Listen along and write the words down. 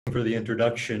For the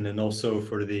introduction and also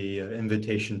for the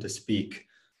invitation to speak.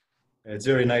 It's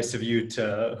very nice of you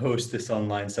to host this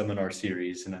online seminar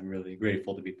series, and I'm really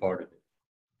grateful to be part of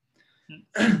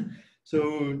it.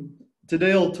 So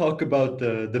today I'll talk about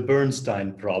the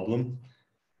Bernstein problem.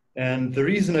 And the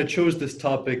reason I chose this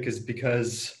topic is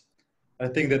because I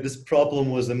think that this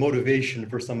problem was the motivation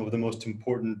for some of the most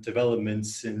important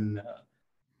developments in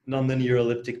nonlinear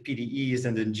elliptic PDEs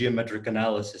and in geometric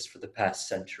analysis for the past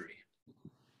century.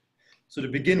 So to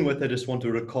begin with, I just want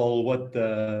to recall what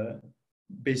the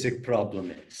basic problem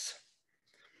is.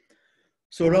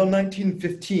 So around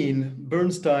 1915,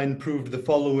 Bernstein proved the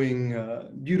following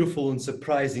beautiful and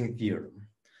surprising theorem.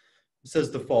 It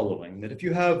says the following, that if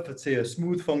you have, let's say, a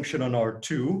smooth function on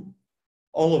R2,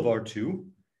 all of R2,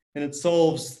 and it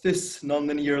solves this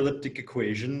nonlinear elliptic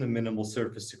equation, the minimal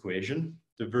surface equation,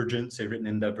 divergent, say written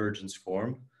in divergence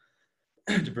form,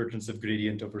 divergence of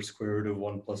gradient over square root of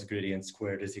 1 plus gradient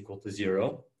squared is equal to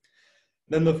 0,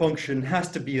 then the function has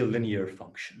to be a linear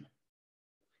function.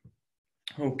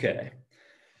 Okay,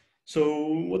 so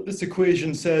what this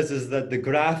equation says is that the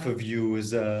graph of U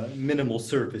is a minimal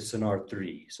surface in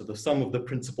R3. So the sum of the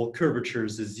principal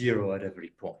curvatures is 0 at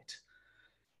every point.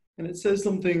 And it says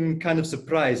something kind of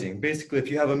surprising. Basically, if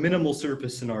you have a minimal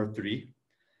surface in R3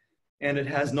 and it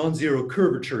has non-zero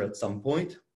curvature at some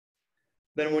point,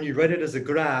 then when you write it as a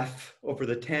graph over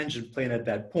the tangent plane at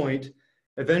that point,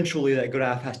 eventually that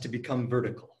graph has to become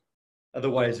vertical.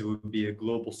 Otherwise, it would be a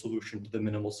global solution to the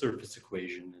minimal surface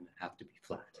equation and have to be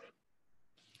flat.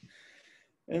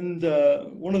 And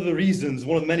one of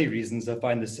many reasons I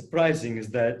find this surprising is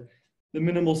that the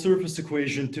minimal surface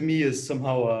equation to me is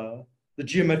somehow the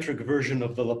geometric version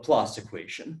of the Laplace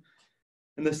equation,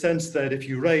 in the sense that if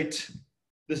you write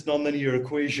this nonlinear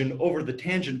equation over the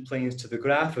tangent planes to the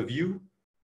graph of U,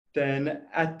 then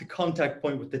at the contact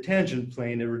point with the tangent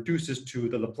plane, it reduces to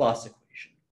the Laplace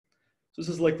equation. So this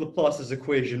is like Laplace's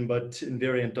equation, but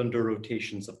invariant under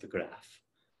rotations of the graph.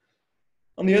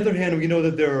 On the other hand, we know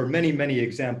that there are many, many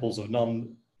examples of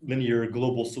nonlinear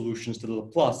global solutions to the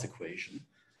Laplace equation.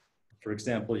 For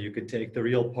example, you could take the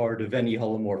real part of any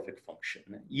holomorphic function,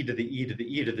 e to the e to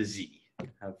the e to the z,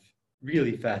 have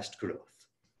really fast growth.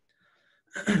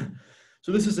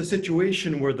 So this is a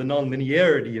situation where the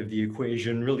nonlinearity of the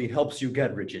equation really helps you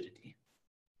get rigidity.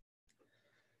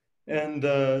 And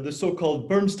the so-called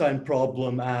Bernstein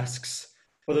problem asks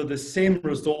whether the same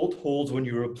result holds when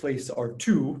you replace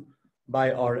R2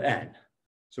 by Rn.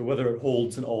 So whether it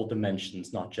holds in all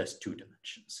dimensions, not just 2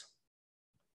 dimensions.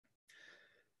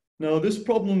 Now this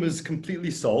problem is completely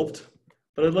solved,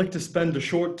 but I'd like to spend a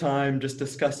short time just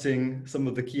discussing some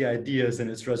of the key ideas in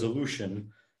its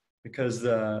resolution, because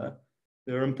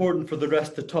they're important for the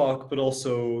rest to talk, but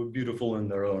also beautiful in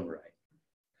their own right.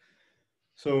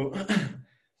 So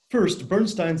first,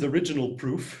 Bernstein's original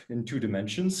proof in 2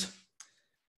 dimensions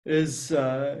is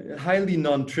highly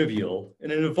non-trivial,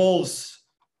 and it involves,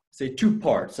 say, 2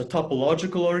 parts, a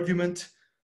topological argument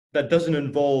that doesn't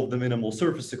involve the minimal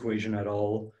surface equation at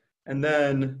all, and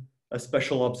then a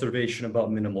special observation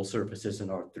about minimal surfaces in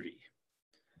R3.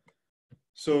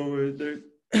 So the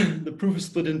proof is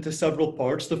split into several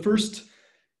parts. The first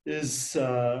is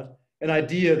an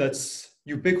idea that's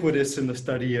ubiquitous in the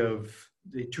study of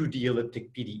the 2D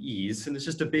elliptic PDEs, and it's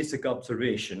just a basic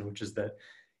observation, which is that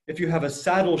if you have a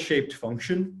saddle-shaped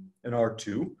function in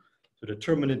R2, so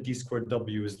determinant d squared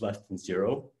w is less than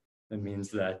 0, that means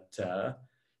that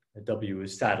w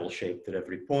is saddle-shaped at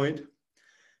every point,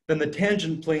 then the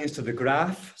tangent planes to the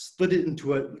graph split it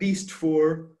into at least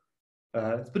 4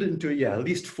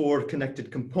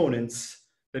 connected components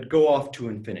that go off to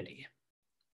infinity.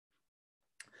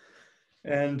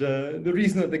 And the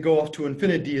reason that they go off to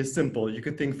infinity is simple. You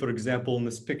could think, for example, in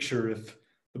this picture, if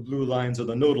the blue lines are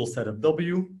the nodal set of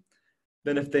W,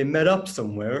 then if they met up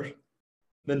somewhere,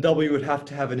 then W would have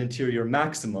to have an interior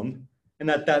maximum.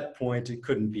 And at that point, it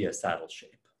couldn't be a saddle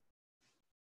shape.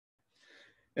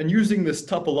 And using this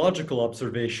topological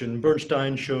observation,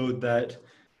 Bernstein showed that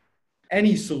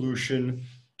any solution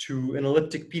to an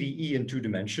elliptic PDE in 2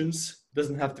 dimensions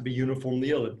doesn't have to be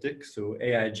uniformly elliptic, so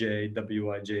Aij,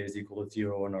 Wij is equal to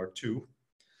 0 on R2.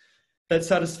 That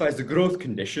satisfies the growth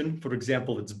condition, for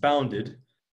example, it's bounded,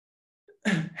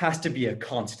 has to be a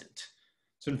constant.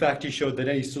 So in fact, he showed that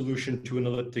any solution to an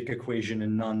elliptic equation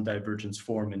in non-divergence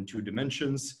form in 2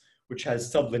 dimensions, which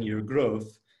has sublinear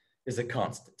growth, is a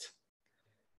constant.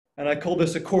 And I call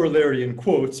this a corollary in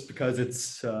quotes because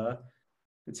it's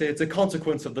a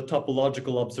consequence of the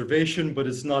topological observation, but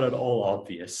it's not at all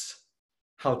obvious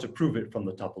how to prove it from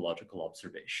the topological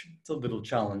observation. It's a little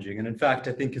challenging. And in fact,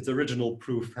 I think its original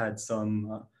proof had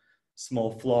some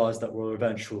small flaws that were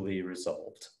eventually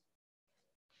resolved.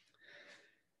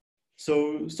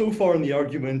 So far in the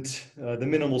argument, the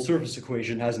minimal surface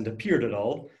equation hasn't appeared at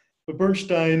all, but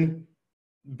Bernstein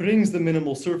brings the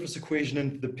minimal surface equation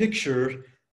into the picture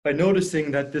by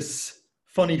noticing that this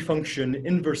funny function,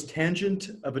 inverse tangent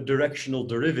of a directional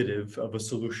derivative of a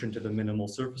solution to the minimal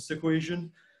surface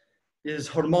equation, is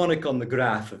harmonic on the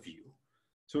graph of U.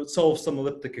 So it solves some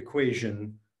elliptic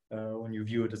equation when you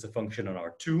view it as a function on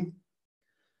R2,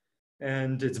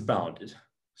 and it's bounded.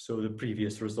 So the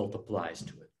previous result applies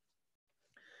to it.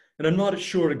 And I'm not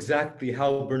sure exactly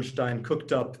how Bernstein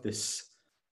cooked up this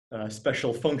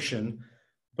special function,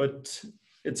 but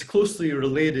it's closely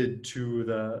related to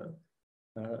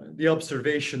the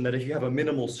observation that if you have a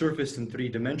minimal surface in 3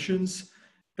 dimensions,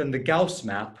 then the Gauss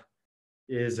map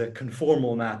is a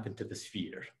conformal map into the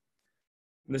sphere.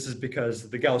 And this is because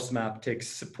the Gauss map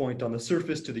takes a point on the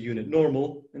surface to the unit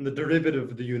normal, and the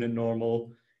derivative of the unit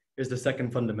normal is the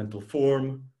second fundamental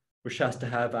form, which has to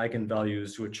have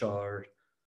eigenvalues which are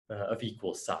of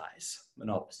equal size, an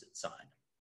opposite sign.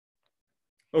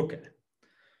 Okay,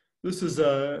 this is,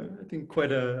 I think,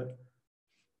 quite a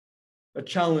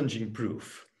challenging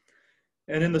proof.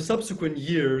 And in the subsequent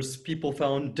years, people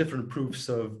found different proofs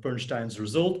of Bernstein's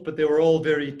result, but they were all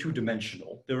very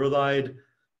two-dimensional. They relied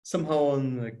somehow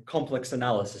on the complex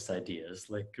analysis ideas,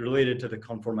 like related to the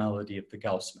conformality of the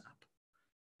Gauss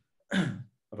map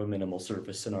of a minimal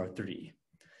surface in R3.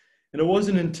 And it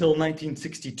wasn't until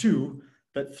 1962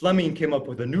 that Fleming came up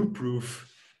with a new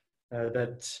proof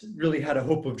that really had a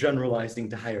hope of generalizing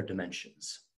to higher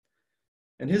dimensions.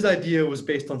 And his idea was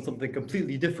based on something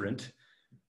completely different,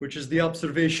 which is the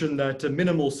observation that a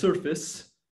minimal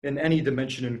surface in any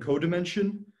dimension and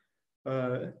codimension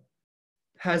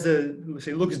has a, let's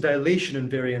say, looks dilation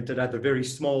invariant at either very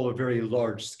small or very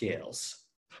large scales.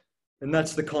 And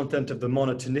that's the content of the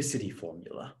monotonicity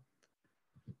formula.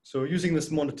 So using this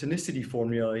monotonicity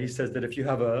formula, he says that if you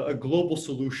have a global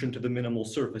solution to the minimal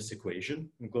surface equation,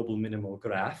 a global minimal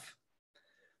graph,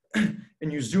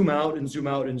 and you zoom out and zoom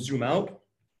out and zoom out,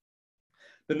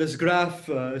 then this graph,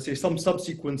 say some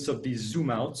subsequence of these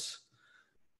zoom outs,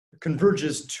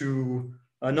 converges to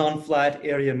a non-flat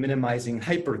area minimizing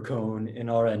hypercone in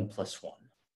Rn+1.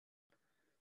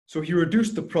 So he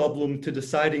reduced the problem to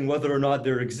deciding whether or not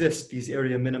there exist these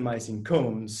area minimizing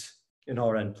cones in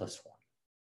Rn+1.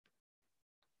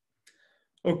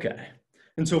 Okay,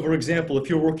 and so for example, if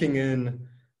you're working in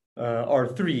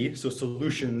R3, so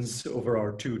solutions over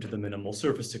R2 to the minimal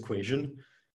surface equation,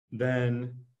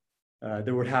 then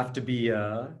there would have to be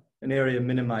an area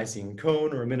minimizing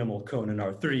cone or a minimal cone in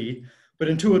R3, but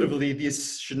intuitively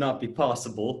these should not be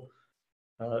possible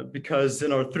because in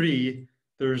R3,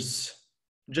 there's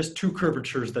just 2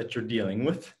 curvatures that you're dealing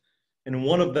with, and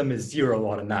one of them is 0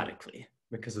 automatically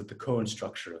because of the cone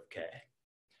structure of K.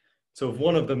 So if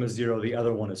one of them is 0, the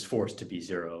other one is forced to be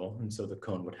 0, and so the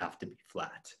cone would have to be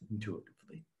flat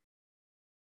intuitively.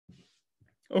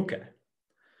 Okay.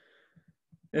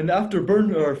 And after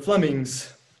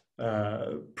Fleming's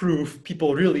proof,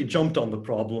 people really jumped on the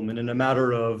problem, and in a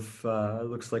matter of,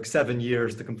 looks like 7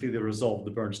 years to completely resolve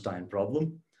the Bernstein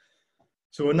problem.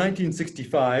 So in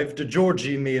 1965, De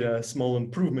Giorgi made a small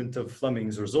improvement of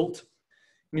Fleming's result,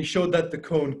 and he showed that the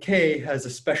cone K has a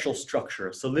special structure,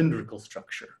 a cylindrical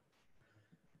structure.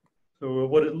 So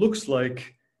what it looks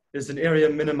like is an area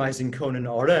minimizing cone in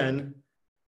Rn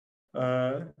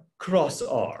cross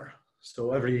R.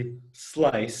 So every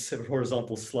slice, every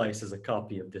horizontal slice is a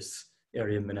copy of this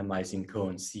area minimizing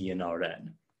cone C in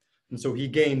Rn. And so he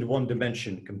gained 1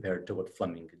 dimension compared to what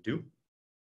Fleming could do.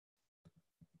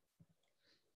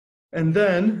 And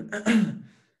then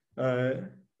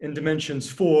in dimensions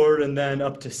 4 and then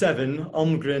up to 7,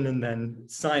 Almgren and then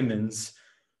Simons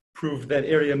proved that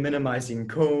area minimizing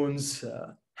cones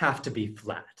have to be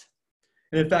flat.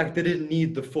 And in fact, they didn't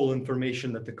need the full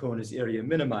information that the cone is area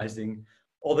minimizing.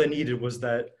 All they needed was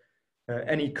that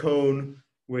any cone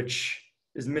which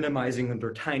is minimizing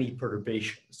under tiny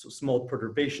perturbations, so small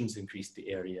perturbations increase the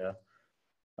area,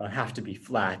 have to be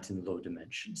flat in low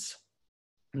dimensions.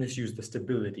 And this used the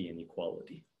stability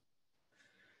inequality.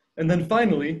 And then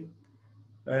finally,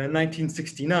 in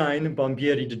 1969,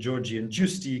 Bombieri-De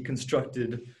Giorgi-Giusti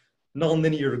constructed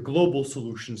nonlinear global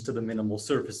solutions to the minimal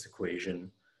surface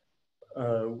equation,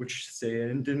 which say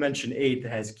in dimension 8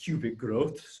 has cubic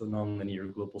growth, so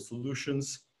nonlinear global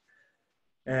solutions.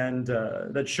 And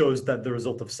that shows that the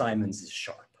result of Simons is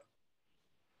sharp.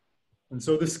 And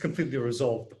so this completely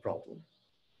resolved the problem.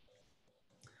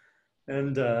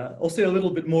 And I'll say a little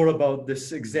bit more about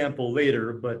this example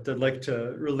later, but I'd like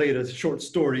to relate a short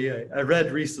story. I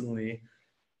read recently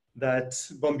that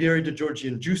Bombieri-De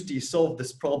Giorgi-Giusti solved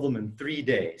this problem in 3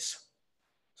 days.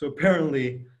 So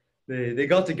apparently they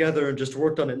got together and just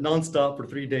worked on it nonstop for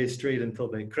 3 days straight until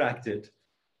they cracked it.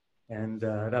 And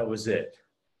that was it.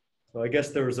 So I guess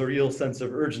there was a real sense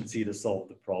of urgency to solve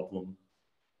the problem.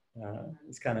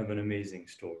 It's kind of an amazing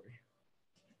story.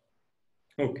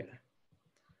 Okay.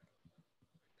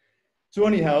 So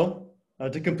anyhow,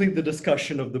 to complete the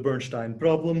discussion of the Bernstein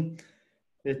problem,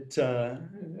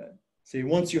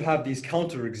 once you have these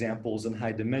counterexamples in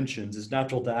high dimensions, it's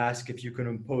natural to ask if you can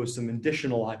impose some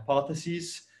additional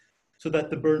hypotheses so that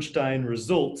the Bernstein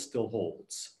result still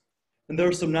holds. And there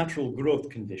are some natural growth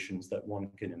conditions that one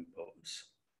can impose.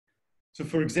 So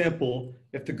for example,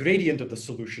 if the gradient of the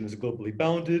solution is globally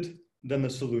bounded, then the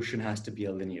solution has to be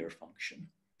a linear function.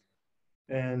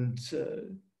 And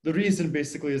the reason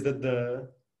basically is that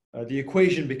the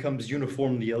equation becomes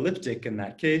uniformly elliptic in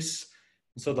that case.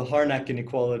 So the Harnack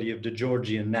inequality of De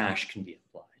Giorgi and Nash can be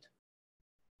applied.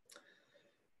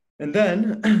 And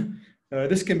then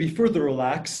this can be further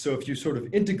relaxed. So if you sort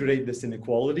of integrate this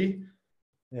inequality,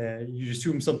 you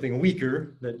assume something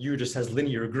weaker, that U just has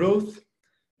linear growth,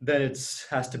 then it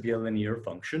has to be a linear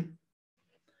function.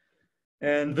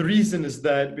 And the reason is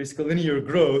that basically linear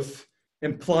growth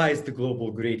implies the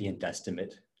global gradient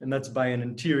estimate. And that's by an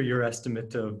interior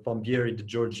estimate of Bombieri-De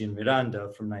Giorgi and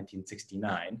Miranda from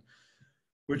 1969,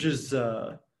 which is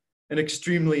an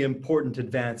extremely important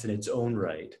advance in its own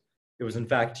right. It was in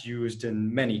fact used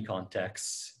in many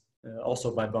contexts,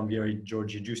 also by Bombieri-De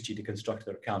Giorgi-Giusti to construct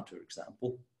their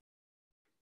counterexample.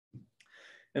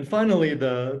 And finally,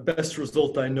 the best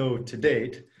result I know to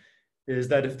date is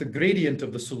that if the gradient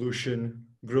of the solution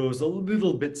grows a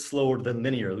little bit slower than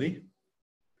linearly,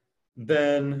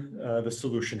 then the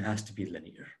solution has to be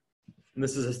linear. And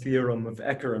this is a theorem of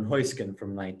Ecker and Huisken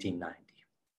from 1990.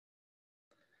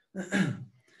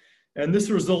 And this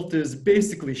result is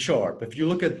basically sharp. If you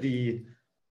look at the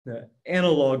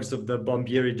analogues of the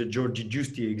Bombieri-De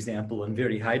Giorgi-Giusti example in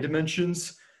very high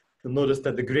dimensions, you'll notice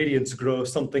that the gradients grow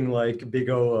something like big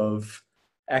O of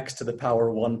x to the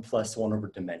power 1 plus 1 over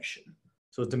dimension.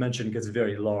 So as dimension gets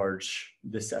very large,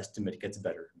 this estimate gets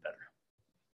better and better.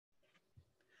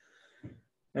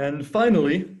 And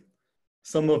finally,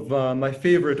 some of my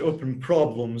favorite open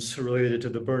problems related to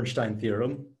the Bernstein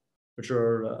theorem, which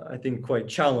are, I think, quite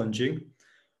challenging,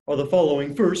 are the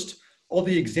following. First, all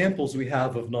the examples we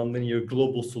have of nonlinear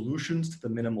global solutions to the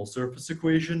minimal surface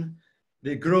equation,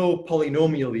 they grow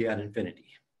polynomially at infinity.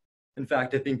 In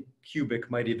fact, I think cubic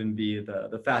might even be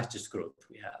the fastest growth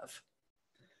we have.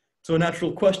 So a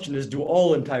natural question is, do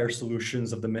all entire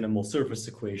solutions of the minimal surface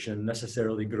equation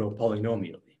necessarily grow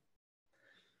polynomially?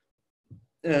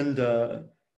 And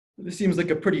this seems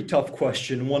like a pretty tough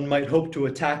question. One might hope to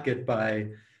attack it by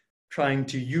trying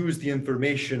to use the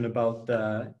information about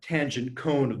the tangent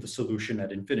cone of the solution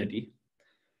at infinity.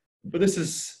 But this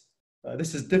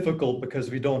is difficult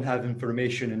because we don't have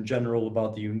information in general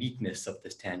about the uniqueness of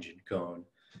this tangent cone.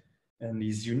 And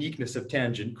these uniqueness of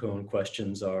tangent cone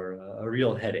questions are a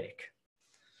real headache.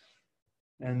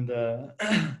 And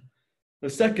the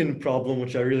second problem,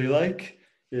 which I really like,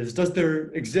 is does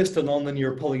there exist a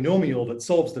nonlinear polynomial that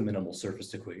solves the minimal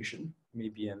surface equation,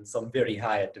 maybe in some very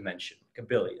high dimension, like a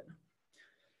billion?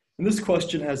 And this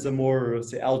question has a more,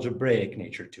 say, algebraic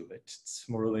nature to it. It's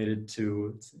more related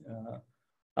to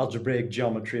algebraic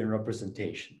geometry and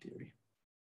representation theory.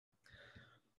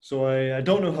 So I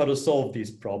don't know how to solve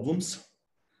these problems.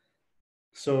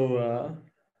 So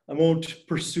I won't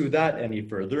pursue that any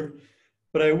further,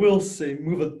 but I will say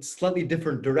move a slightly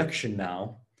different direction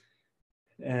now.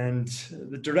 And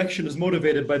the direction is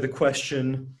motivated by the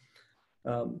question,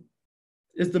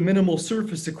 is the minimal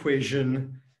surface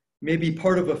equation maybe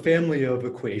part of a family of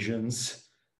equations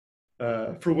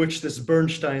for which this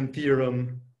Bernstein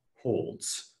theorem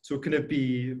holds? So can it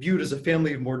be viewed as a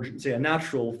family of more, say, a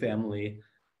natural family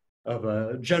of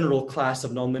a general class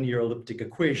of nonlinear elliptic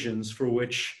equations for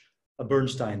which a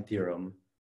Bernstein theorem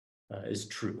is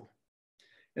true?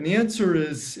 And the answer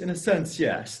is, in a sense,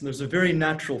 yes. And there's a very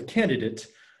natural candidate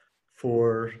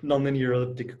for nonlinear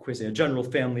elliptic equations, a general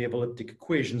family of elliptic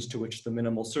equations to which the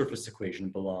minimal surface equation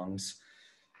belongs.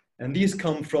 And these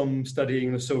come from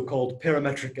studying the so-called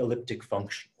parametric elliptic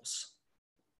functionals.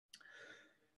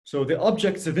 So the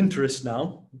objects of interest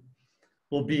now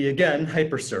will be, again,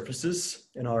 hypersurfaces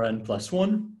in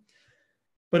Rn+1.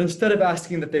 But instead of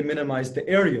asking that they minimize the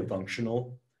area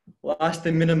functional, we'll ask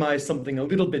them minimize something a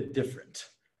little bit different.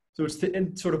 So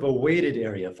it's sort of a weighted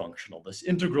area functional, this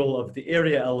integral of the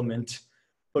area element,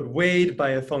 but weighed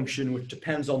by a function which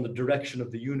depends on the direction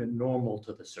of the unit normal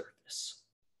to the surface.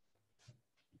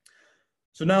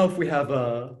 So now if we have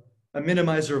a a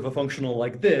minimizer of a functional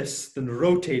like this, then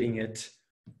rotating it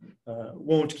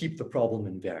won't keep the problem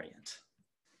invariant.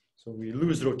 So we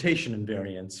lose rotation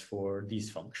invariance for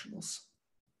these functionals.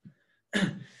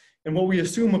 And what we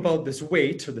assume about this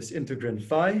weight, or this integrand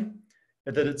phi,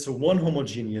 is that it's a one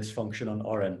homogeneous function on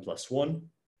Rn plus 1.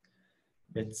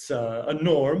 It's a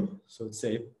norm, so it's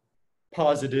a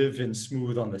positive and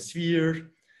smooth on the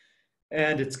sphere,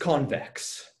 and it's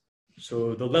convex.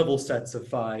 So the level sets of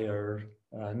phi are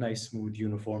nice, smooth,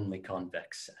 uniformly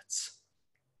convex sets.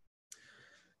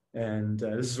 And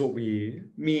this is what we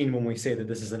mean when we say that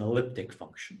this is an elliptic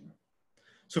function.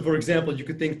 So for example, you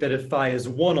could think that if phi is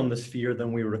 1 on the sphere,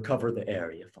 then we recover the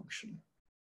area function.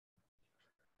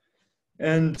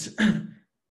 And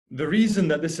the reason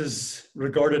that this is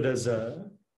regarded as a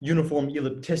uniform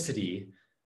ellipticity,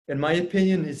 in my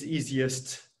opinion, is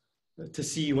easiest to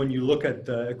see when you look at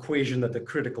the equation that the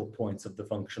critical points of the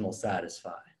functional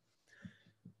satisfy.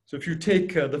 So if you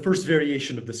take the first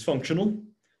variation of this functional,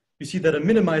 you see that a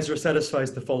minimizer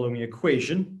satisfies the following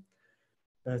equation.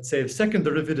 Let's say the second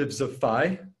derivatives of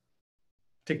phi,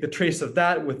 take the trace of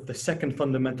that with the second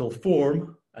fundamental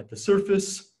form at the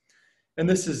surface, and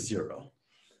this is 0.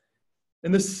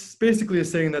 And this basically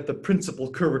is saying that the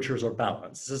principal curvatures are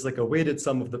balanced. This is like a weighted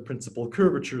sum of the principal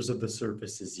curvatures of the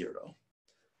surface is 0.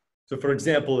 So for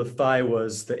example, if phi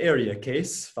was the area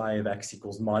case, phi of x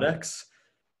equals mod x,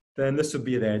 then this would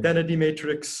be the identity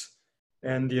matrix,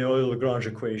 and the Euler-Lagrange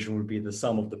equation would be the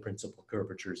sum of the principal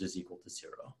curvatures is equal to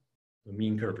 0. The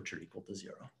mean curvature equal to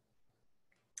 0.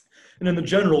 And in the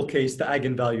general case, the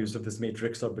eigenvalues of this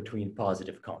matrix are between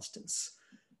positive constants.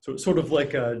 So it's sort of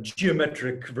like a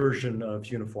geometric version of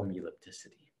uniform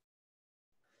ellipticity.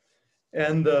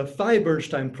 And the phi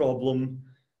Bernstein problem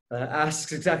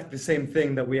asks exactly the same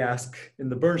thing that we ask in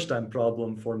the Bernstein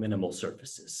problem for minimal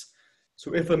surfaces.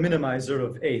 So if a minimizer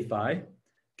of a phi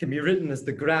can be written as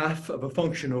the graph of a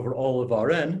function over all of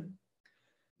Rn,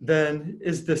 then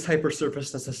is this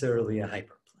hypersurface necessarily a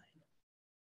hyperplane?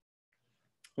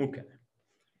 Okay.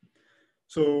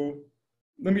 So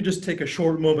let me just take a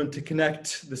short moment to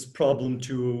connect this problem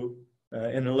to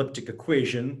an elliptic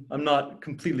equation. I'm not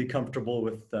completely comfortable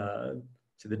with the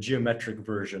geometric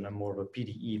version. I'm more of a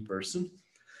PDE person.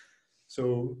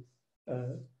 So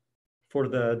for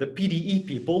the PDE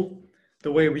people,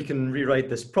 the way we can rewrite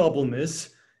this problem is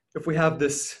if we have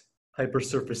this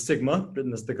hypersurface sigma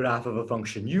written as the graph of a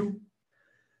function u,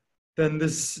 then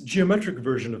this geometric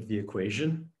version of the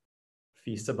equation,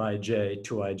 phi sub ij,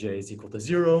 2ij is equal to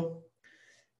 0,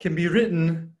 can be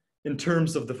written in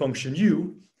terms of the function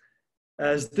u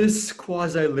as this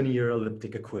quasi-linear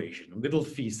elliptic equation, little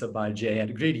phi sub ij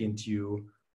at gradient u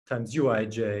times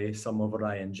uij sum over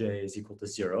I and j is equal to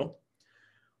 0,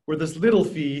 where this little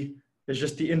phi is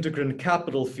just the integrand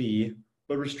capital phi,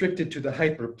 but restricted to the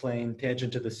hyperplane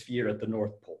tangent to the sphere at the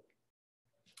North Pole.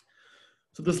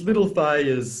 So this little phi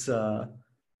is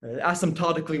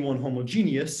asymptotically one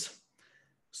homogeneous.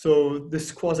 So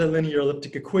this quasi-linear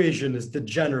elliptic equation is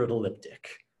degenerate elliptic.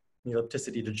 The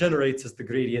ellipticity degenerates as the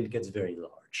gradient gets very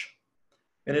large.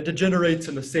 And it degenerates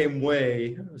in the same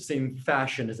way, the same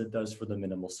fashion as it does for the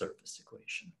minimal surface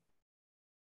equation.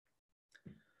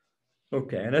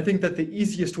 Okay, and I think that the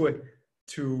easiest way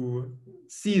to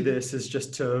see this is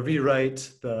just to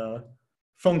rewrite the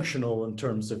functional in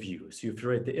terms of u. So if you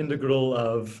write the integral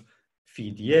of phi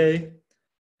dA,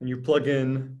 and you plug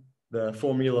in the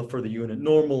formula for the unit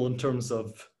normal in terms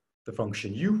of the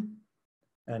function u,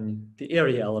 and the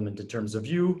area element in terms of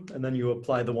u, and then you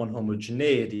apply the one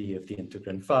homogeneity of the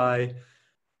integrand phi,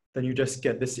 then you just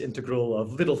get this integral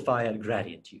of little phi at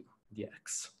gradient u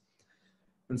dx.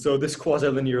 And so this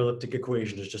quasi-linear elliptic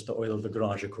equation is just the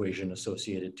Euler-Lagrange equation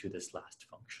associated to this last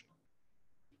function.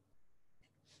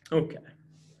 Okay.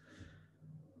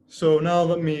 So now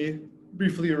let me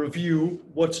briefly review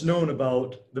what's known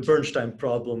about the Bernstein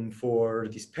problem for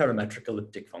these parametric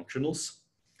elliptic functionals.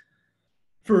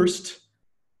 First,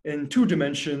 in 2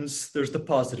 dimensions, there's the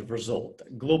positive result.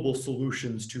 Global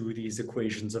solutions to these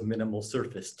equations of minimal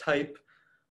surface type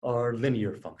are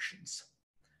linear functions.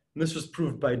 And this was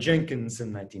proved by Jenkins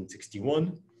in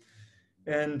 1961.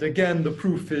 And again, the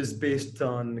proof is based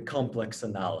on complex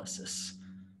analysis.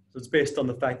 So it's based on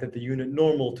the fact that the unit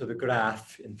normal to the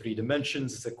graph in 3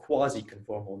 dimensions is a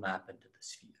quasi-conformal map into the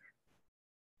sphere.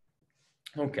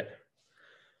 Okay,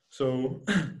 so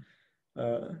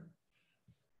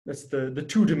that's the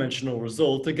 2-dimensional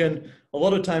result. Again, a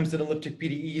lot of times in elliptic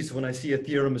PDEs, when I see a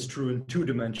theorem is true in 2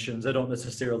 dimensions, I don't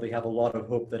necessarily have a lot of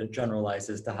hope that it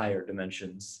generalizes to higher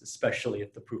dimensions, especially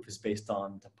if the proof is based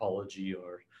on topology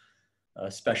or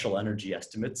special energy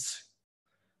estimates.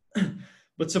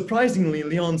 But surprisingly,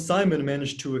 Leon-Simon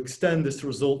managed to extend this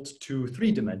result to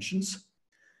 3 dimensions.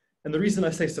 And the reason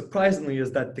I say surprisingly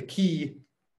is that the key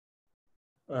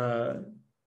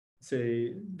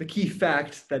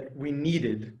fact that we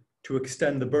needed to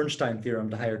extend the Bernstein theorem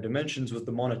to higher dimensions was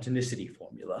the monotonicity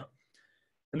formula.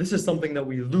 And this is something that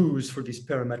we lose for these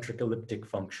parametric elliptic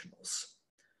functionals.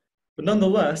 But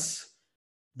nonetheless,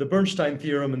 the Bernstein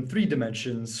theorem in 3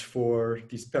 dimensions for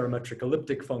these parametric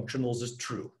elliptic functionals is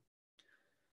true.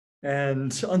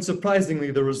 And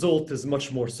unsurprisingly, the result is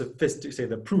much more sophisticated,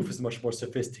 the proof is much more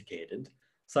sophisticated.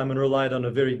 Simon relied on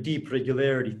a very deep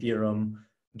regularity theorem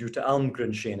due to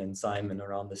Almgren, Shane, and Simon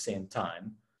around the same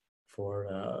time for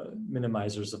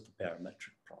minimizers of the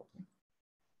parametric problem.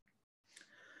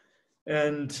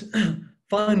 And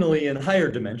finally, in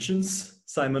higher dimensions,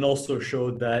 Simon also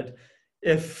showed that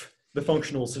if the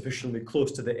functional is sufficiently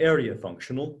close to the area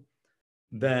functional,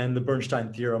 then the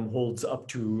Bernstein theorem holds up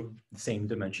to the same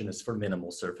dimension as for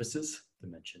minimal surfaces,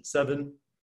 dimension 7.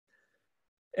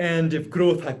 And if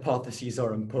growth hypotheses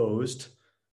are imposed,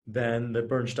 then the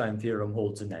Bernstein theorem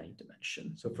holds in any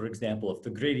dimension. So for example, if the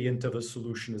gradient of a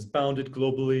solution is bounded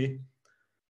globally,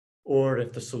 or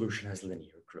if the solution has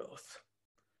linear growth.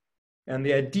 And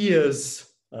the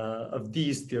ideas of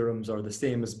these theorems are the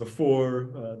same as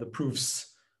before. The proofs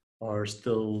are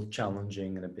still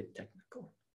challenging and a bit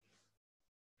technical.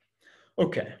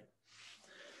 Okay,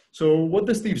 so what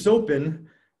this leaves open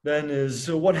then is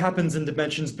what happens in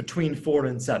dimensions between 4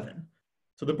 and 7.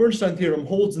 So the Bernstein theorem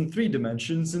holds in 3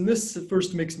 dimensions, and this at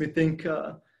first makes me think,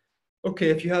 okay,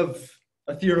 if you have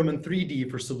a theorem in 3D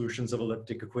for solutions of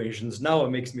elliptic equations, now it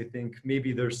makes me think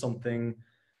maybe there's something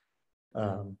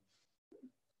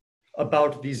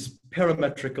about these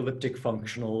parametric elliptic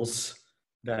functionals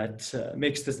that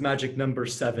makes this magic number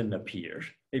 7 appear.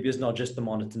 Maybe it's not just the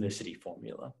monotonicity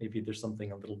formula. Maybe there's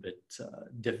something a little bit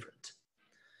different.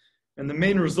 And the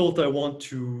main result I want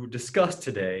to discuss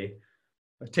today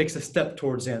takes a step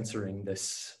towards answering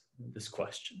this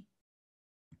question.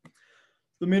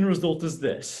 The main result is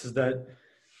this, is that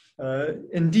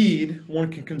indeed,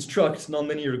 one can construct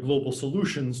nonlinear global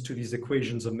solutions to these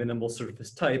equations of minimal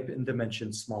surface type in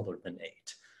dimensions smaller than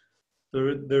 8.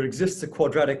 There exists a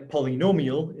quadratic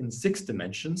polynomial in 6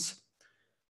 dimensions,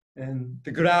 and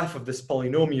the graph of this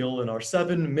polynomial in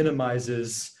R7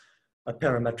 minimizes a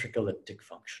parametric elliptic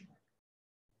functional.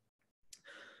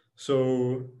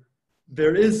 So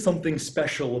there is something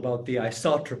special about the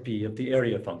isotropy of the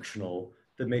area functional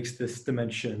that makes this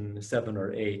dimension 7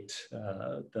 or 8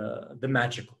 the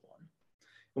magical one.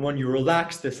 And when you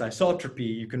relax this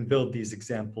isotropy, you can build these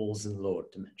examples in lower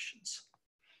dimensions.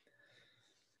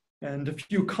 And a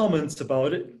few comments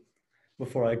about it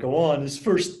before I go on is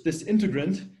first, this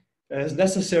integrand is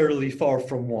necessarily far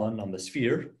from 1 on the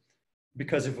sphere,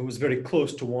 because if it was very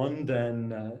close to 1,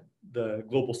 then the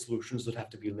global solutions would have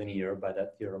to be linear by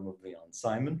that theorem of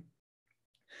Leon-Simon.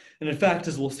 And in fact,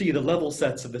 as we'll see, the level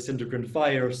sets of this integrand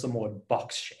phi are somewhat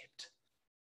box-shaped.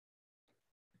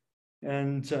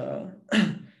 And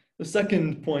the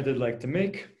second point I'd like to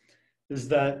make is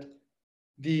that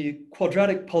the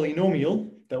quadratic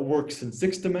polynomial that works in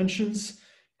 6 dimensions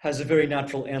has a very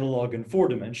natural analog in 4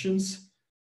 dimensions,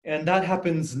 and that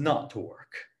happens not to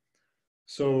work.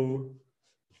 So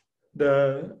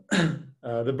the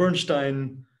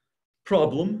Bernstein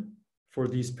problem for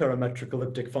these parametric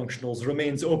elliptic functionals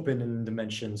remains open in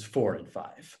dimensions 4 and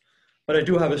 5. But I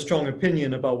do have a strong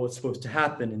opinion about what's supposed to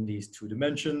happen in these 2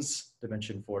 dimensions,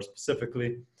 dimension 4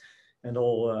 specifically, and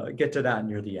I'll get to that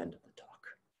near the end of the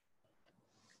talk.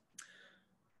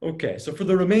 Okay, so for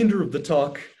the remainder of the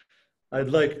talk, I'd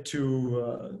like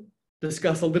to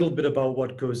discuss a little bit about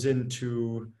what goes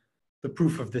into the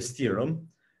proof of this theorem.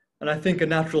 And I think a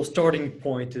natural starting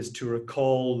point is to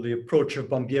recall the approach of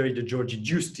Bombieri-De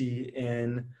Giorgi-Giusti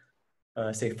in,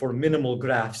 say, for minimal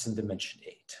graphs in dimension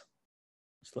 8.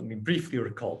 So let me briefly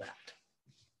recall that.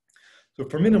 So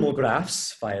for minimal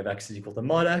graphs, phi of x is equal to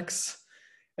mod x,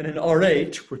 and in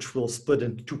R8, which we'll split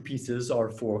into 2 pieces,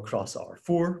 R4 cross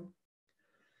R4,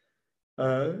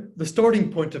 the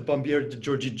starting point of Bombieri-De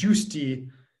Giorgi-Giusti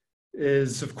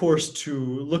is, of course, to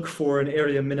look for an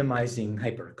area minimizing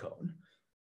hypercone.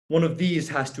 One of these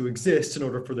has to exist in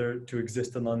order for there to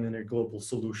exist a nonlinear global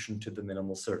solution to the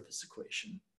minimal surface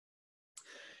equation.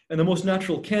 And the most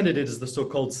natural candidate is the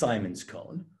so-called Simon's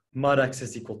cone. Mod x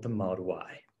is equal to mod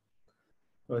y.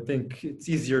 So I think it's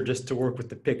easier just to work with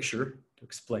the picture to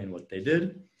explain what they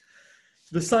did.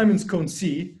 So the Simon's cone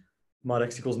C, mod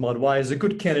x equals mod y, is a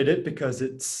good candidate because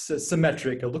it's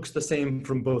symmetric. It looks the same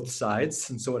from both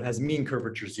sides, and so it has mean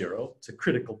curvature 0. It's a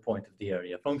critical point of the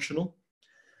area functional.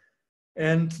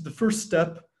 And the first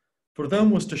step for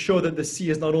them was to show that the C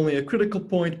is not only a critical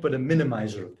point, but a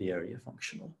minimizer of the area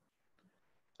functional.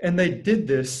 And they did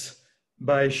this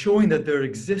by showing that there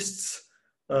exists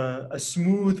a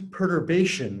smooth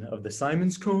perturbation of the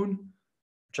Simons cone,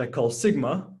 which I call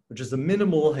sigma, which is a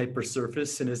minimal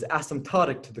hypersurface and is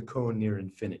asymptotic to the cone near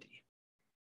infinity.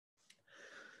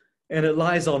 And it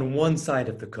lies on one side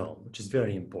of the cone, which is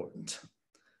very important.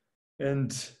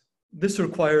 And this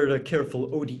required a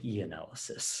careful ODE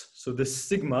analysis. So this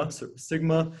sigma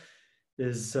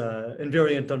is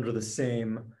invariant under the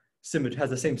same symmetry, has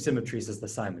the same symmetries as the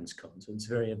Simons cone. So it's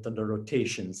invariant under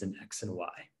rotations in X and Y.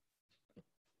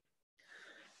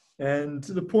 And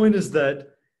the point is that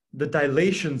the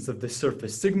dilations of the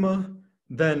surface sigma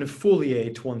then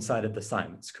foliate one side of the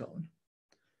Simons cone.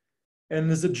 And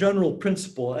as a general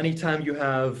principle, anytime you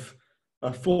have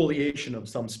a foliation of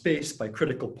some space by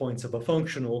critical points of a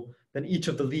functional, then each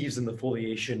of the leaves in the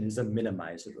foliation is a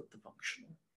minimizer of the functional.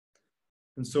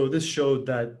 And so this showed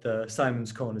that the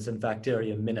Simons cone is in fact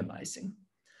area minimizing.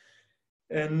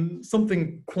 And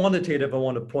something quantitative I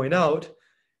want to point out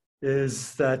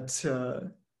is that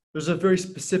there's a very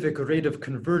specific rate of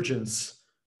convergence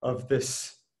of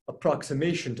this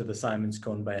approximation to the Simons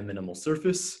cone by a minimal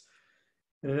surface.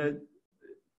 And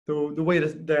the way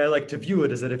that I like to view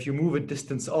it is that if you move a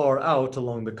distance r out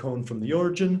along the cone from the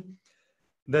origin,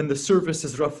 then the surface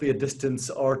is roughly a distance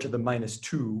r to the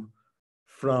 -2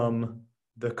 from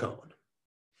the cone.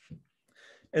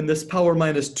 And this power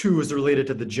 -2 is related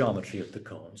to the geometry of the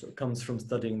cone. So it comes from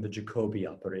studying the Jacobi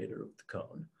operator of the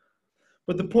cone.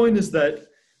 But the point is that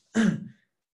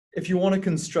if you want to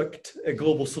construct a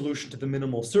global solution to the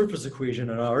minimal surface equation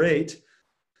in R8,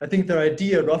 I think their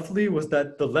idea roughly was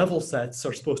that the level sets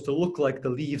are supposed to look like the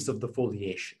leaves of the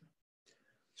foliation.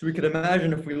 So we could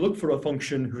imagine if we look for a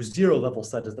function whose 0 level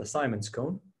set is the Simons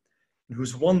cone, and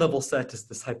whose 1 level set is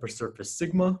this hypersurface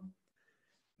sigma,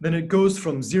 then it goes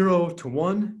from 0 to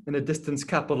 1 in a distance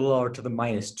capital R to the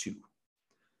 -2.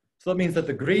 So that means that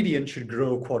the gradient should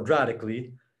grow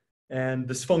quadratically, and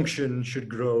this function should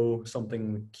grow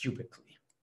something cubically.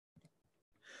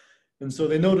 And so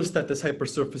they noticed that this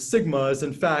hypersurface sigma is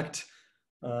in fact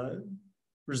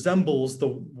resembles the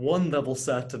 1 level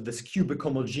set of this cubic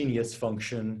homogeneous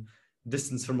function,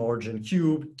 distance from origin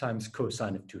cubed times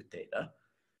cosine of 2 theta,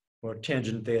 where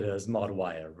tangent theta is mod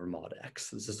y over mod x.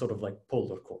 This is sort of like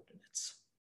polar coordinates.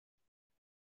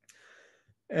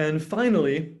 And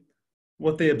finally,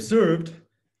 what they observed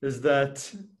is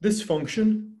that this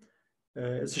function,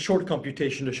 it's a short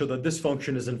computation to show that this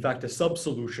function is in fact a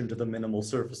subsolution to the minimal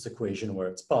surface equation where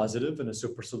it's positive and a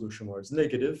super solution where it's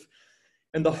negative.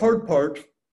 And the hard part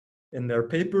in their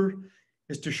paper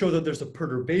is to show that there's a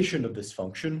perturbation of this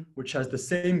function, which has the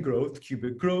same growth,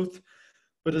 cubic growth,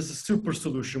 but is a super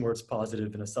solution where it's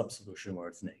positive and a subsolution where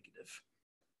it's negative.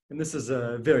 And this is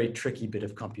a very tricky bit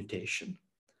of computation.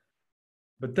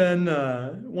 But then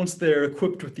once they're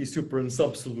equipped with these super and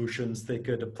subsolutions, they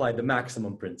could apply the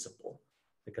maximum principle.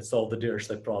 They could solve the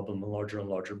Dirichlet problem in larger and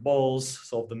larger balls,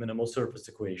 solve the minimal surface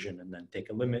equation, and then take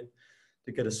a limit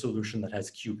to get a solution that has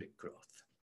cubic growth.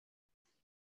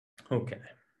 Okay.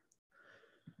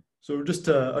 So just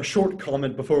a short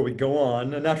comment before we go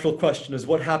on. A natural question is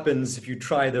what happens if you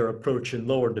try their approach in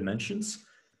lower dimensions?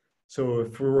 So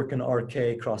if we're working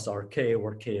RK cross RK,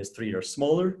 where K is 3 or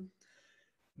smaller,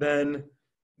 then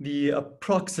the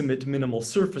approximate minimal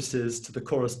surfaces to the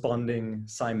corresponding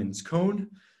Simons cone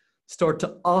start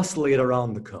to oscillate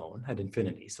around the cone at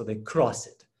infinity. So they cross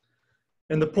it.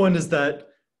 And the point is that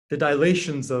the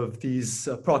dilations of these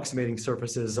approximating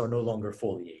surfaces are no longer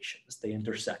foliations. They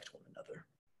intersect one another.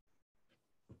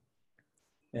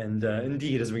 And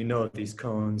indeed, as we know, these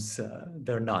cones,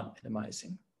 they're not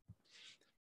minimizing.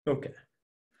 Okay.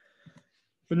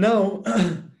 But now,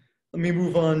 let me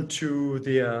move on to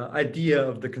the idea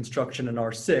of the construction in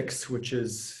R6, which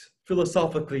is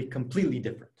philosophically completely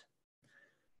different.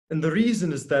 And the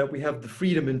reason is that we have the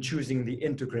freedom in choosing the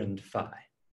integrand phi.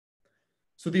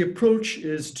 So the approach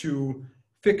is to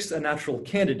fix a natural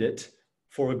candidate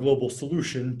for a global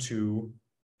solution to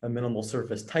a minimal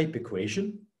surface type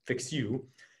equation, fix U,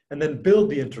 and then build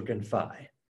the integrand phi.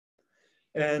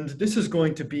 And this is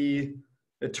going to be,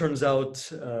 it turns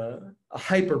out, a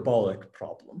hyperbolic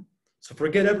problem. So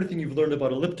forget everything you've learned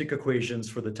about elliptic equations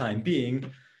for the time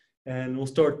being, and we'll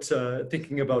start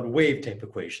thinking about wave type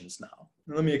equations now.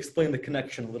 And let me explain the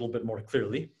connection a little bit more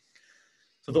clearly.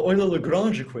 So the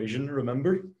Euler-Lagrange equation,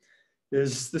 remember,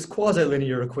 is this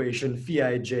quasi-linear equation phi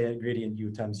ij at gradient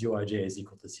u times uij is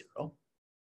equal to 0,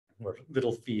 where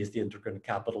little phi is the integrand,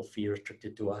 capital Phi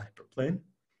restricted to a hyperplane.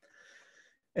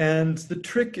 And the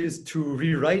trick is to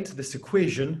rewrite this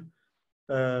equation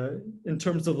in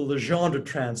terms of the Legendre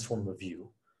transform of U.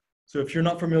 So if you're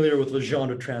not familiar with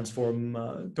Legendre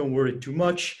transform, don't worry too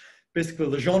much. Basically,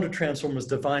 Legendre transform is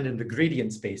defined in the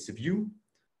gradient space of U.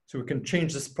 So we can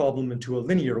change this problem into a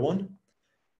linear one.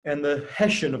 And the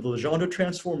Hessian of the Legendre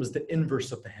transform is the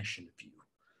inverse of the Hessian of U.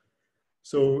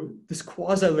 So this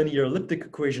quasi-linear elliptic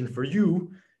equation for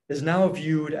U is now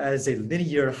viewed as a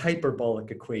linear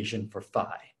hyperbolic equation for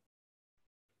phi.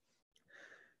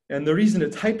 And the reason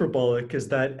it's hyperbolic is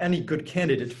that any good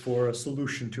candidate for a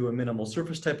solution to a minimal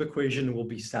surface type equation will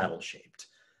be saddle-shaped.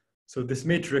 So this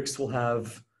matrix will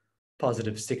have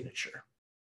positive signature.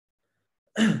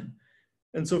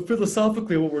 And so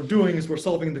philosophically, what we're doing is we're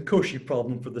solving the Cauchy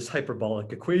problem for this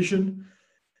hyperbolic equation.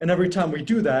 And every time we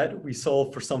do that, we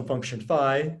solve for some function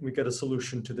phi, we get a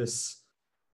solution to this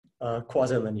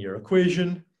quasi-linear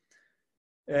equation.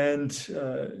 And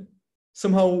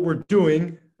somehow what we're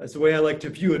doing, as the way I like to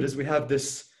view it, is we have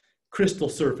this crystal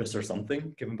surface or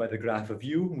something given by the graph of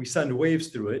U, and we send waves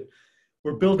through it.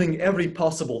 We're building every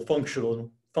possible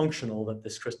functional that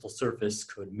this crystal surface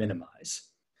could minimize.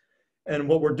 And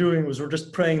what we're doing is we're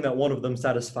just praying that one of them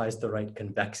satisfies the right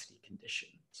convexity condition.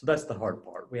 So that's the hard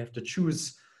part. We have to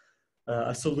choose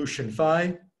a solution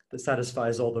phi that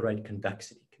satisfies all the right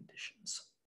convexity conditions.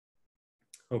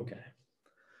 Okay.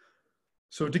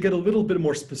 So to get a little bit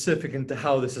more specific into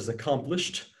how this is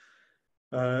accomplished,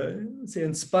 let's say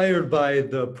inspired by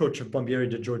the approach of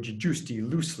Bombieri-De Giorgi-Giusti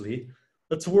loosely,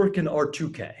 let's work in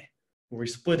R2K, where we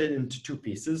split it into two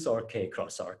pieces, RK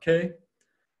cross RK.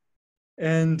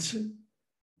 And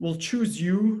we'll choose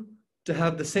U to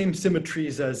have the same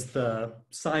symmetries as the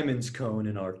Simon's cone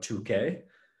in R2K,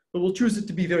 but we'll choose it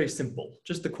to be very simple,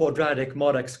 just the quadratic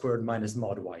mod x squared minus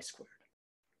mod y squared.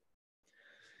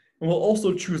 And we'll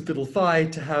also choose little phi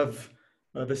to have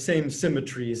the same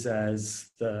symmetries as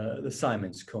the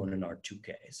Simon's cone in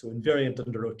R2K, so invariant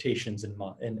under rotations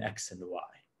in x and y.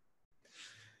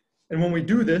 And when we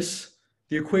do this,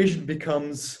 the equation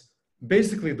becomes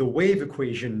basically the wave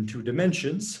equation in 2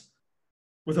 dimensions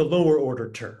with a lower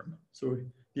order term. So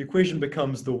the equation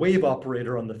becomes the wave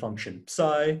operator on the function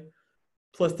psi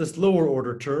plus this lower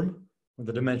order term when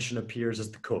the dimension appears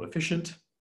as the coefficient.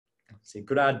 Say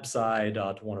grad psi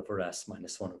dot 1 over s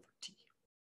minus 1 over t.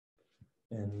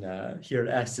 And here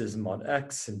s is mod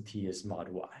x and t is mod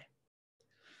y.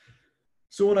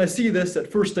 So when I see this,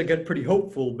 at first I get pretty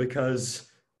hopeful because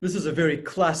this is a very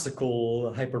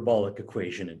classical hyperbolic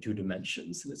equation in 2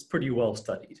 dimensions, and it's pretty well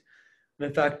studied. And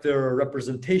in fact, there are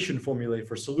representation formulae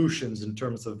for solutions in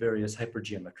terms of various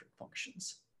hypergeometric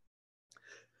functions.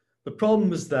 The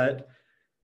problem is that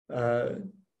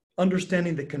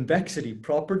understanding the convexity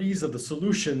properties of the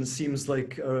solution seems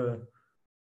like a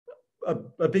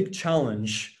big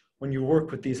challenge when you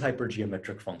work with these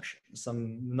hypergeometric functions.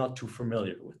 I'm not too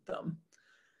familiar with them.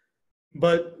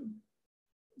 But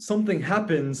something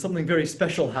happens, something very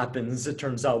special happens, it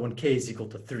turns out, when k is equal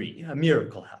to 3. A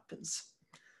miracle happens.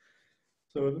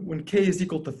 So when k is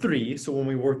equal to 3, so when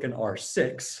we work in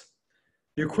R6,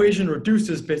 the equation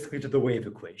reduces basically to the wave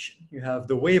equation. You have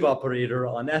the wave operator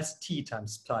on st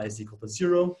times psi is equal to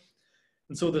 0.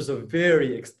 And so there's a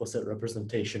very explicit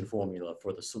representation formula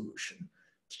for the solution.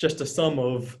 It's just a sum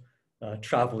of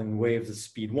traveling waves of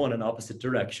speed 1 in opposite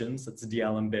directions. That's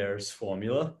D'Alembert's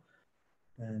formula,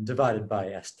 and divided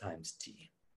by s times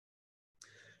t.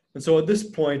 And so at this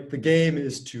point, the game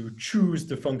is to choose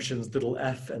the functions little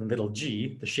f and little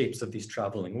g, the shapes of these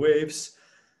traveling waves,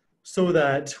 so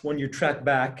that when you track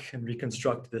back and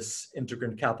reconstruct this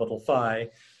integrand capital phi,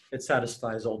 it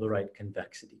satisfies all the right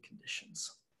convexity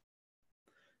conditions.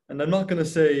 And I'm not going to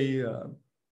say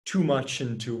too much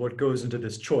into what goes into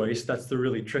this choice. That's the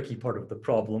really tricky part of the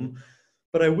problem.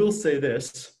 But I will say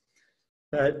this,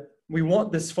 that we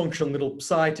want this function little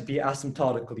psi to be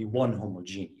asymptotically 1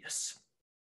 homogeneous.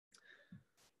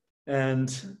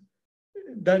 And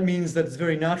that means that it's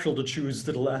very natural to choose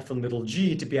little f and little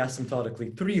g to be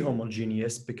asymptotically 3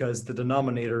 homogeneous because the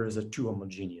denominator is a 2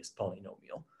 homogeneous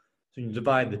polynomial. So when you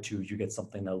divide the two, you get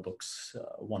something that looks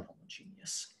 1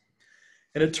 homogeneous.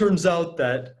 And it turns out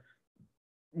that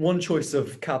one choice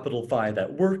of capital phi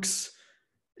that works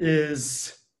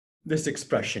is this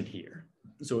expression here.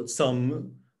 So it's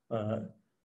some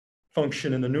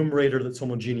function in the numerator that's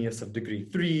homogeneous of degree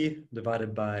 3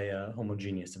 divided by a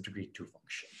homogeneous of degree 2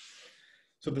 function.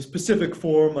 So the specific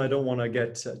form I don't want to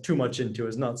get too much into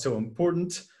is not so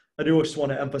important. I do just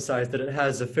want to emphasize that it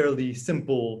has a fairly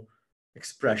simple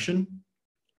expression.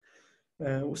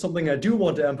 Something I do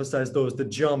want to emphasize though is the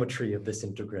geometry of this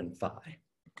integrand phi.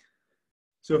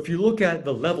 So if you look at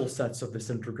the level sets of this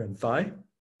integrand phi,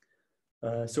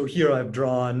 so here I've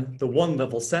drawn the 1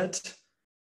 level set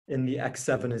in the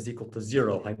x7 is equal to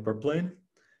 0 hyperplane,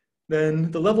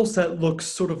 then the level set looks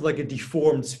sort of like a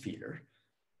deformed sphere.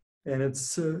 And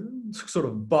it's sort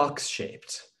of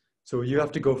box-shaped. So you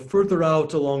have to go further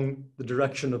out along the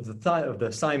direction of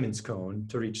the Simon's cone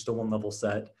to reach the one level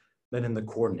set than in the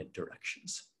coordinate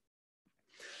directions.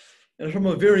 And from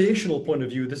a variational point of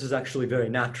view, this is actually very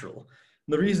natural.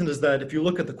 And the reason is that if you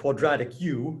look at the quadratic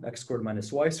u, x squared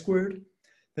minus y squared,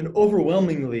 then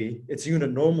overwhelmingly its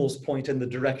unit normals point in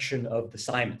the direction of the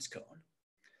Simon's cone.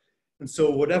 And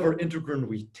so whatever integrand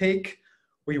we take,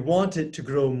 we want it to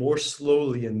grow more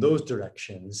slowly in those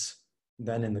directions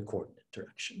than in the coordinate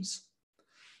directions.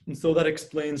 And so that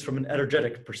explains from an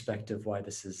energetic perspective why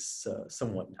this is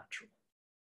somewhat natural.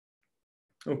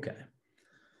 Okay.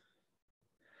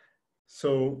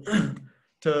 So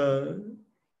to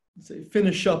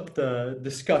finish up the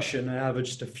discussion, I have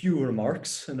just a few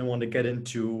remarks, and I want to get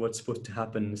into what's supposed to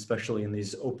happen, especially in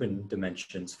these open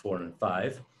dimensions 4 and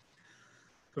 5.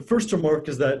 The first remark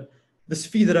is that this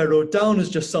phi that I wrote down is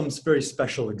just some very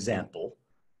special example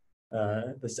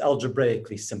that's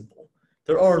algebraically simple.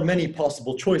 There are many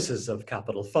possible choices of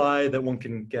capital phi that one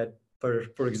can get,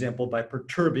 for example, by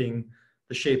perturbing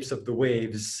the shapes of the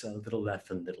waves, little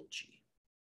f and little g.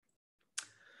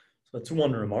 So that's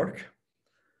one remark.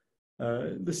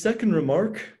 The second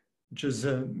remark, which is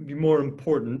more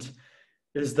important,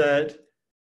 is that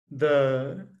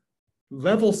the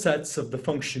level sets of the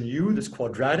function u, this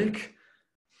quadratic,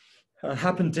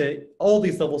 all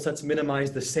these level sets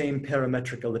minimize the same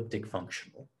parametric elliptic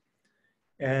functional.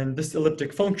 And this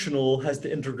elliptic functional has the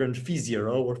integrand phi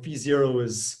 0, where phi 0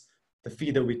 is the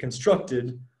phi that we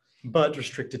constructed, but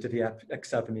restricted to the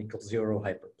x7 equals 0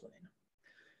 hyperplane.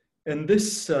 And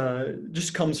this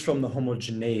just comes from the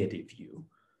homogeneity view.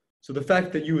 So the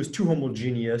fact that u is too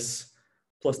homogeneous,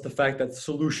 plus the fact that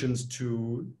solutions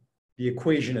to the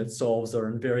equation it solves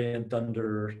are invariant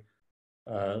under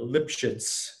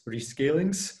Lipschitz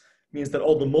rescalings, means that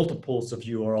all the multiples of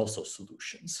u are also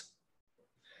solutions.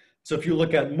 So if you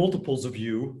look at multiples of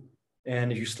u,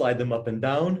 and if you slide them up and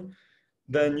down,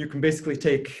 then you can basically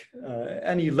take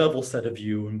any level set of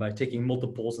u, and by taking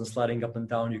multiples and sliding up and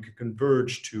down, you can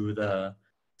converge to the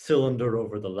cylinder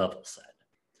over the level set.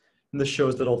 And this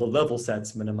shows that all the level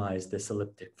sets minimize this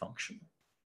elliptic function.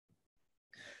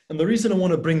 And the reason I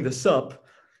want to bring this up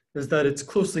is that it's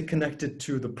closely connected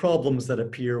to the problems that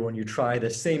appear when you try the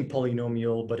same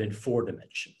polynomial but in 4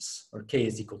 dimensions, or k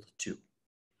is equal to 2.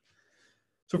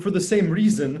 So for the same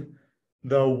reason,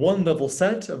 the one level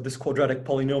set of this quadratic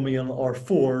polynomial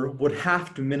R4 would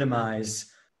have to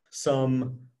minimize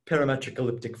some parametric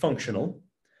elliptic functional,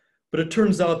 but it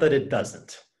turns out that it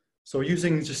doesn't. So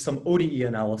using just some ODE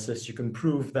analysis, you can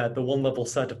prove that the one level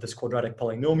set of this quadratic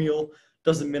polynomial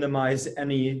doesn't minimize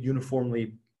any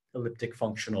uniformly elliptic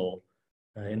functional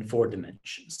in 4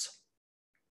 dimensions.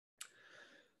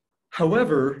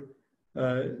 However,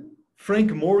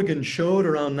 Frank Morgan showed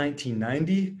around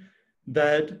 1990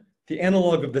 that the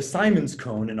analog of the Simon's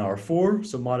cone in R4,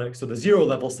 so the 0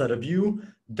 level set of u,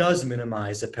 does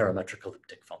minimize a parametric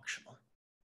elliptic functional.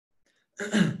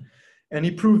 And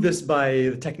he proved this by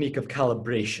the technique of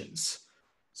calibrations.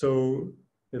 So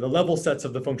the level sets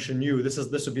of the function u, this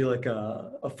would be like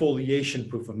a foliation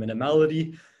proof of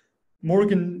minimality.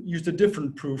 Morgan used a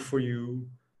different proof where you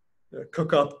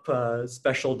cook up a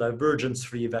special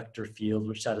divergence-free vector field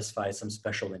which satisfies some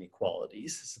special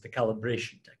inequalities. This is the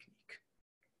calibration technique.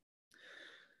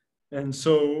 And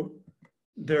so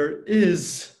there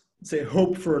is, say,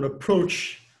 hope for an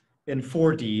approach in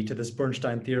 4D to this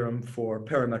Bernstein theorem for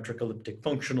parametric elliptic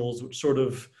functionals, which sort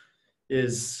of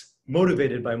is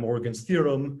motivated by Morgan's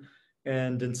theorem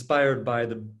and inspired by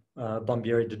the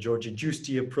Bombieri-De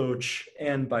Giorgi-Giusti approach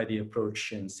and by the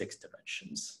approach in 6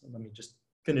 dimensions. And let me just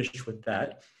finish with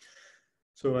that.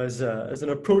 So as an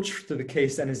approach to the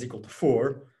case n is equal to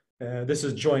 4, this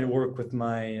is joint work with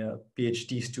my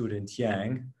PhD student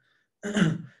Yang.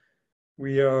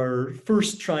 We are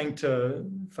first trying to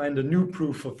find a new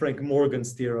proof of Frank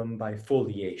Morgan's theorem by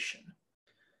foliation.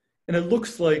 And it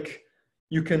looks like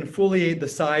you can foliate the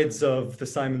sides of the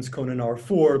Simon's cone in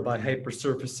R4 by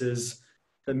hypersurfaces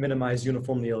that minimize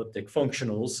uniformly elliptic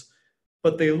functionals,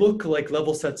 but they look like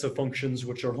level sets of functions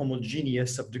which are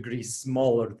homogeneous of degrees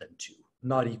smaller than 2,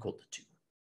 not equal to 2.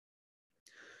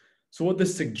 So what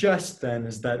this suggests then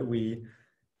is that we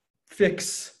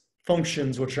fix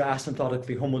functions which are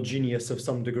asymptotically homogeneous of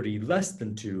some degree less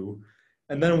than 2,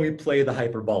 and then we play the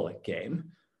hyperbolic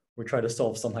game. We try to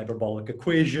solve some hyperbolic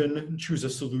equation, choose a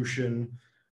solution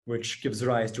which gives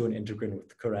rise to an integrand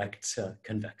with correct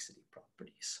convexity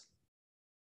properties.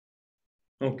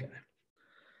 Okay.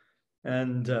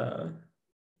 And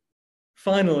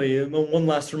finally, one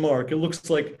last remark, it looks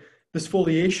like this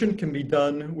foliation can be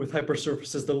done with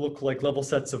hypersurfaces that look like level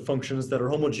sets of functions that are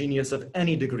homogeneous of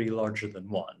any degree larger than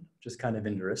 1, which is kind of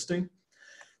interesting.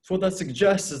 So what that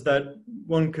suggests is that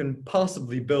one can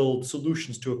possibly build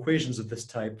solutions to equations of this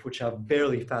type which have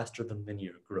barely faster than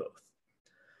linear growth.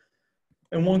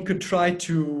 And one could try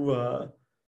to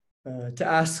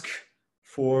ask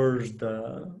for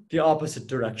the opposite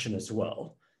direction as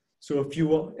well. So if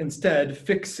you instead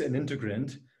fix an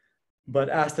integrand, but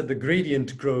ask that the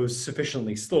gradient grows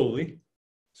sufficiently slowly,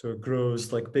 so it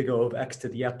grows like big O of x to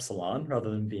the epsilon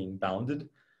rather than being bounded,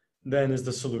 then is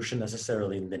the solution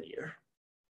necessarily linear?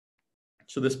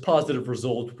 So this positive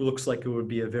result looks like it would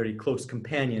be a very close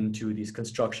companion to these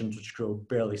constructions which grow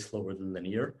barely slower than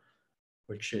linear,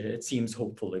 which it seems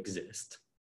hopeful exist.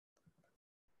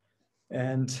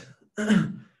 And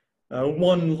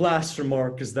one last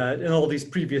remark is that in all these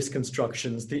previous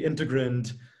constructions, the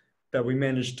integrand that we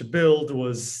managed to build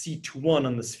was C21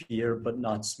 on the sphere, but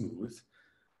not smooth.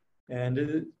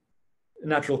 And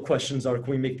natural questions are,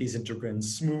 can we make these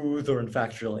integrands smooth or in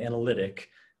factorial analytic?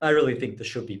 I really think this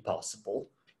should be possible.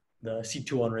 The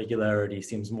C21 regularity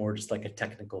seems more just like a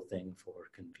technical thing for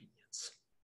convenience.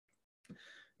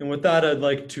 And with that, I'd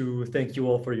like to thank you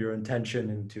all for your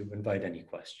attention and to invite any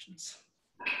questions.